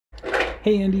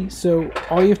Hey Andy, so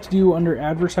all you have to do under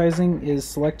advertising is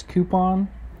select coupon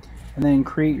and then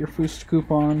create your first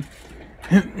coupon.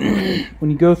 When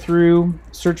you go through,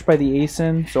 search by the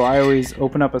ASIN. So I always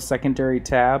open up a secondary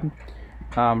tab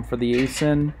for the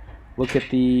ASIN, look at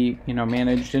the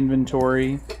managed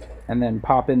inventory, and then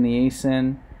pop in the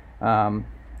ASIN.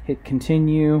 Hit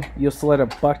continue. You'll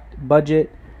select a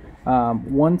budget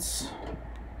once.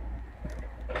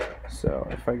 So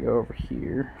if I go over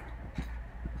here,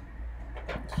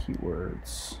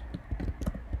 keywords.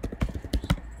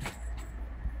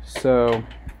 So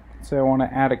say I want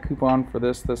to add a coupon for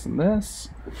this, this, and this.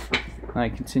 I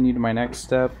continue to my next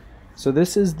step. So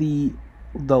this is the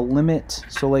limit.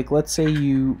 So like let's say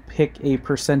you pick a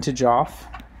percentage off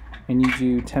and you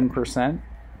do 10%.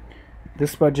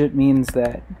 This budget means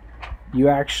that you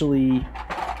actually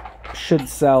should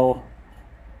sell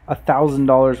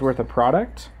 $1,000 worth of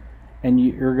product, and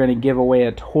you're going to give away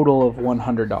a total of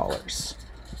 $100,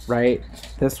 right?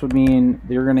 This would mean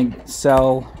you're going to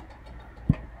sell,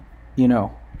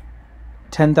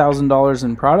 $10,000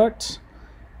 in product,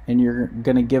 and you're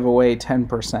going to give away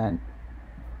 10%.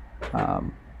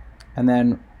 And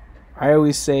then I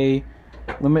always say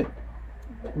limit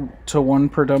to one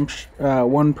per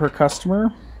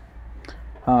customer,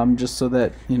 just so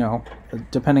that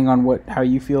depending on how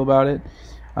you feel about it.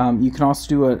 You can also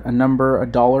do a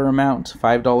dollar amount,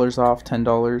 $5 off,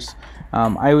 $10.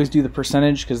 I always do the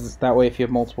percentage because that way if you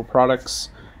have multiple products,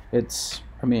 it's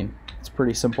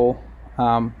pretty simple.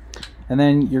 And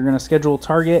then you're going to schedule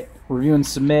target, review and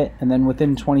submit, and then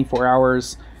within 24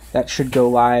 hours that should go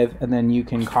live, and then you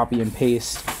can copy and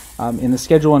paste. In the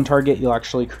schedule and target, you'll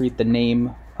actually create the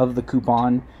name of the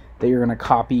coupon that you're going to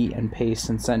copy and paste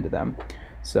and send to them.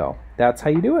 So that's how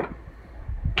you do it.